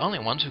 you're the only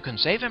ones who can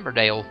save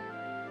Emberdale.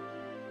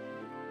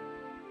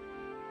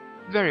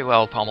 Very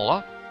well,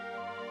 Palmela.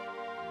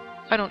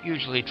 I don't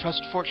usually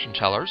trust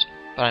fortune-tellers,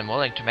 but I'm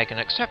willing to make an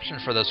exception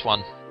for this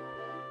one.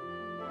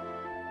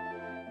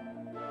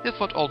 If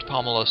what old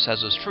Palmela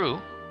says is true,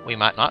 we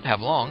might not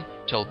have long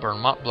till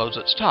Burnmont blows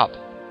its top.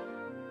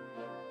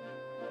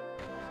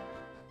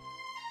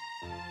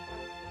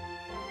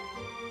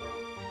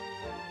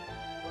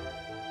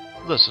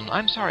 Listen,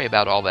 I'm sorry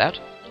about all that.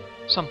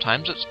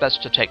 Sometimes it's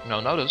best to take no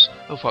notice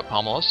of what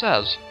Palmela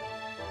says.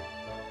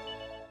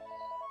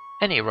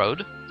 Any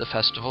road, the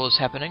festival is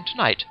happening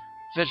tonight,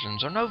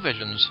 visions or no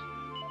visions.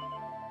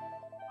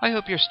 I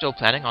hope you're still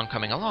planning on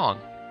coming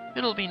along.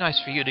 It'll be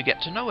nice for you to get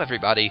to know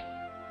everybody.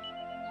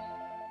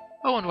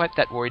 Oh, and wipe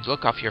that worried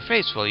look off your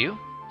face, will you?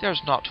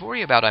 There's naught to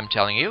worry about, I'm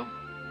telling you.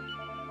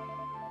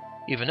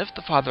 Even if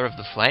the Father of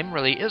the Flame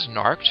really is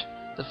narked,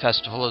 the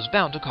festival is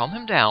bound to calm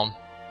him down.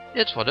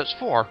 It's what it's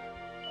for.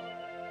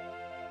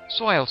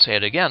 So I'll say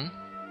it again.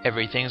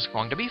 Everything's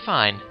going to be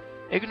fine.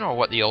 Ignore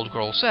what the old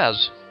girl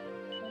says.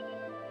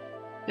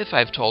 If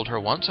I've told her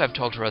once, I've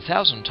told her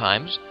 1,000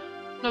 times.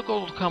 No good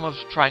will come of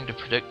trying to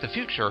predict the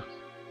future.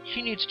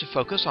 She needs to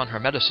focus on her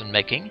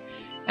medicine-making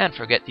and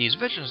forget these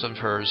visions of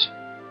hers.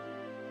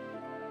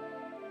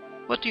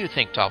 What do you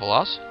think,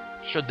 Davalos?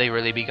 Should they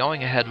really be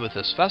going ahead with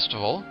this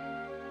festival?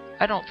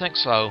 I don't think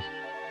so.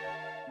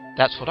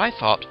 That's what I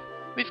thought.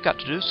 We've got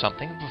to do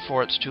something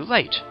before it's too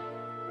late.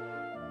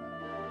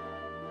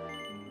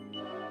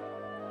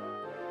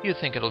 You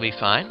think it'll be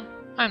fine?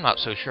 I'm not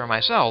so sure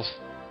myself.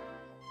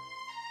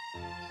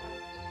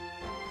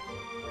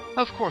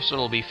 Of course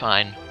it'll be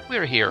fine.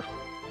 We're here.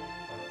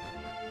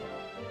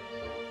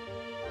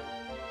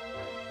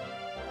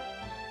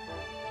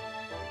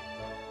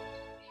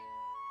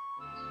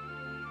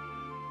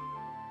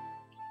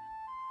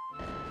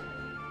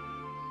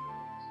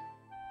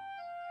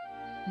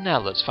 Now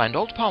let's find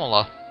old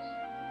Palmela.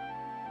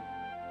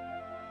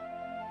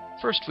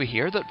 First we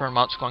hear that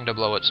Burnmont's going to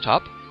blow its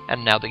top,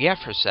 and now the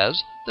Gaffer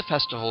says the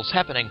festival's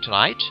happening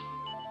tonight.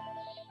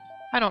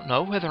 I don't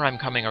know whether I'm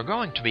coming or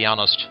going, to be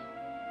honest.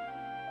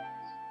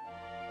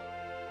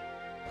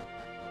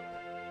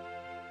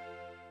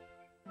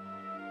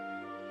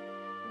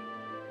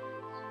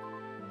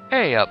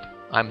 Hey up,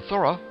 I'm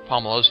Thora,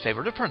 Palmela's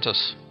favorite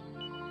apprentice.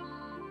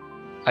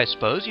 I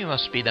suppose you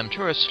must be them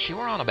tourists she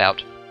were on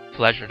about.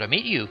 Pleasure to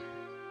meet you.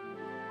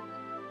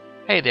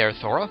 Hey there,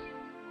 Thora.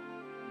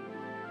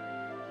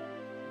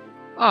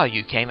 Ah,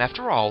 you came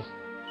after all.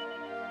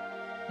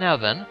 Now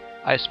then,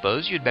 I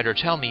suppose you'd better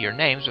tell me your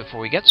names before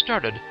we get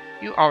started.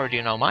 You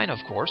already know mine, of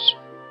course.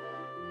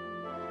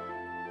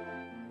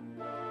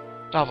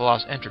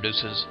 Davalos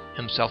introduces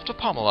himself to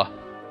Palmela.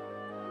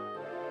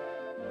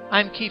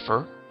 I'm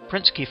Kiefer,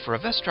 Prince Kiefer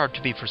of Vestard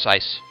to be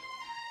precise.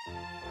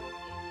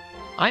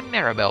 I'm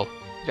Maribel.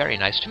 Very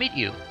nice to meet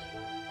you.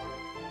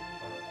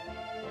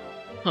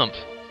 Humph.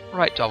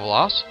 Right,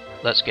 Davalos.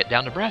 Let's get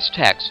down to brass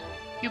tacks.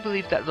 You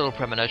believe that little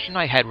premonition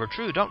I had were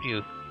true, don't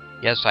you?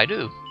 Yes, I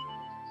do.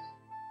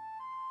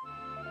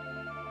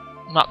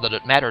 Not that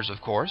it matters, of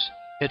course.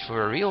 It's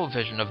for a real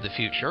vision of the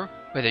future,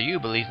 whether you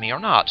believe me or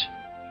not.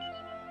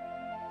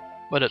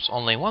 But it's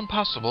only one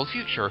possible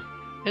future.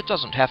 It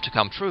doesn't have to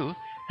come true,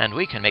 and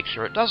we can make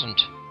sure it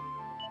doesn't.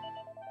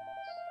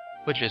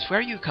 Which is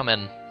where you come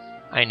in.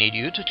 I need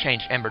you to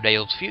change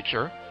Emberdale's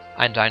future,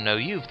 and I know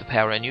you've the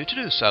power in you to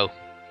do so.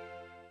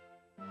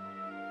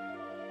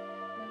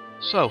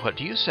 So, what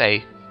do you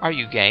say? Are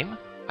you game?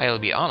 I'll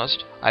be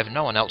honest, I've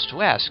no one else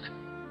to ask.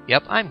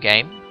 Yep, I'm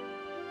game.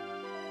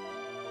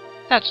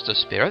 That's the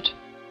spirit.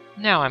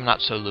 Now I'm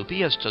not so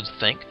loopy as to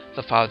think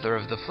the Father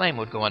of the Flame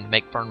would go and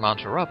make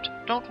Burnmont erupt.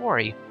 Don't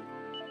worry.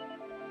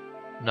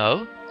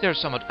 No, there's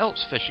somewhat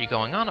else fishy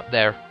going on up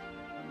there.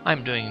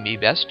 I'm doing me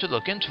best to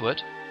look into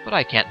it, but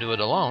I can't do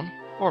it alone,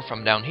 or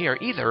from down here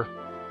either.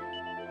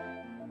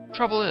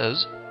 Trouble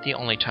is, the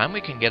only time we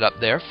can get up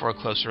there for a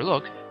closer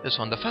look is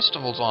when the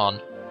festival's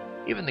on.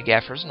 Even the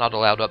Gaffer's not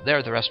allowed up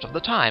there the rest of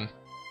the time.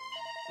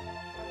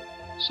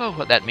 So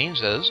what that means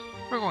is,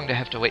 we're going to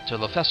have to wait till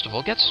the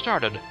festival gets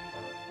started.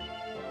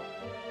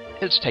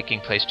 It's taking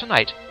place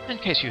tonight, in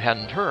case you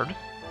hadn't heard,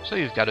 so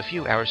you've got a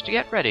few hours to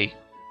get ready.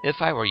 If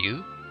I were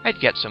you,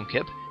 I'd get some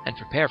kip and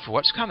prepare for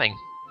what's coming.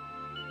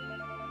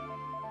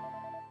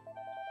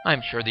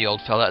 I'm sure the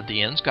old fella at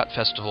the inn's got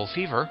festival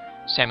fever,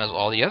 same as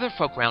all the other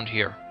folk round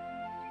here.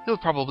 He'll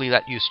probably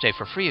let you stay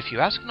for free if you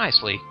ask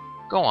nicely.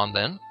 Go on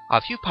then,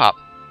 off you pop.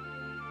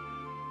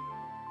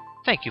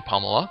 Thank you,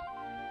 Palmela.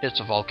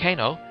 It's a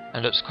volcano,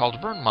 and it's called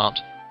Burnmont.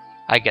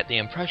 I get the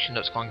impression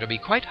it's going to be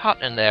quite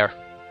hot in there.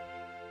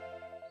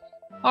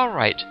 All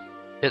right.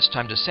 It's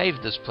time to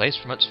save this place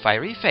from its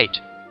fiery fate.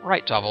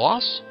 Right,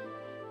 Davalos?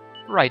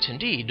 Right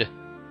indeed.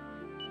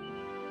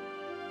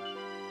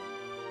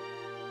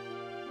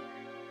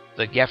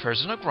 The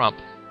Gaffer's in a grump.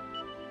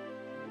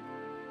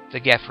 The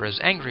Gaffer is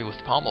angry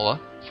with Palmela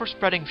for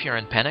spreading fear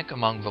and panic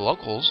among the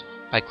locals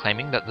by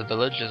claiming that the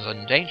village is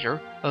in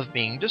danger of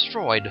being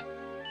destroyed.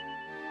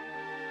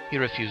 He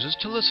refuses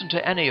to listen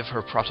to any of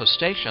her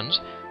protestations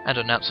and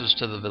announces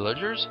to the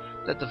villagers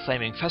that the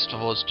Flaming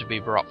Festival is to be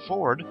brought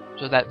forward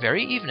to that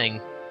very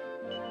evening.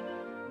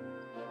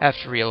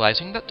 After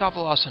realizing that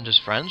Davalos and his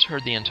friends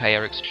heard the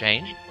entire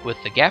exchange with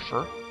the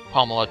Gaffer,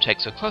 Palmela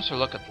takes a closer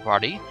look at the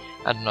party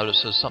and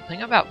notices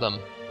something about them.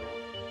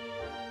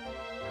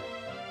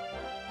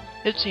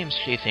 It seems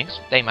she thinks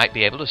they might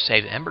be able to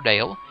save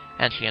Emberdale,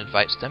 and she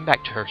invites them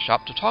back to her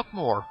shop to talk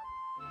more.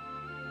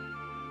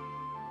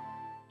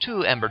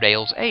 To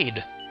Emberdale's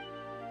aid.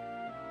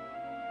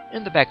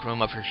 In the back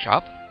room of her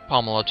shop,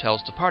 Palmela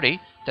tells the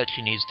party that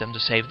she needs them to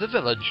save the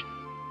village.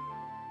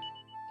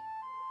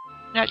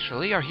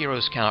 Naturally, our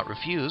heroes cannot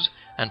refuse,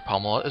 and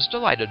Palmela is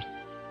delighted.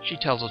 She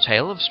tells a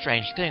tale of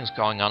strange things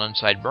going on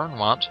inside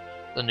Burnmont,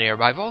 the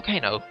nearby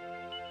volcano.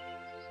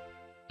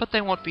 But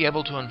they won't be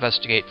able to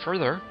investigate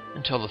further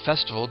until the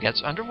festival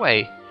gets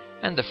underway,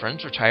 and the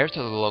friends retire to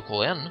the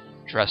local inn,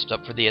 dressed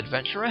up for the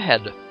adventure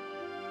ahead.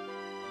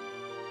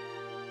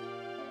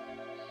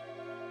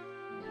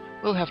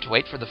 We'll have to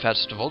wait for the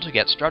festival to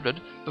get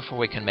started before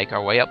we can make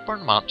our way up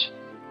Burnmont.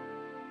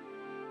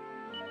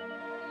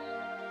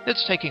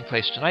 It's taking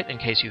place tonight in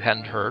case you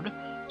hadn't heard,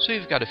 so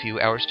you've got a few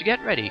hours to get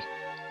ready.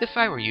 If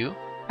I were you,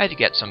 I'd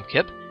get some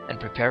kip and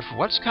prepare for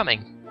what's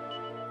coming.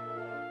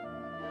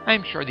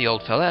 I'm sure the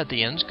old fella at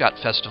the inn's got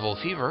festival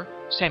fever,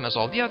 same as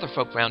all the other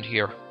folk round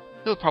here.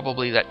 He'll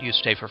probably let you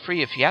stay for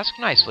free if you ask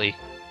nicely.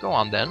 Go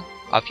on then,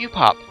 off you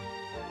pop.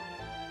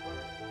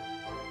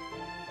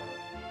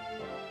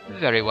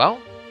 Very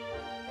well.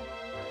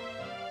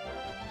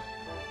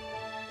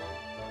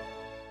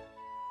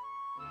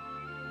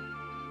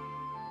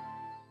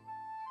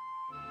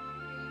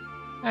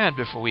 And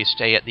before we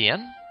stay at the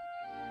inn,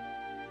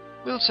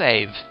 we'll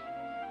save.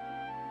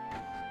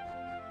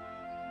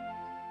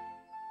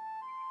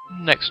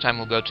 Next time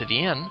we'll go to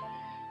the inn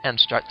and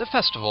start the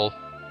festival.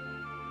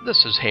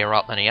 This is Hey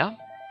Rotlinia.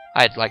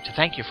 I'd like to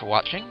thank you for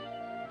watching,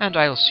 and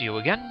I'll see you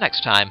again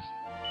next time.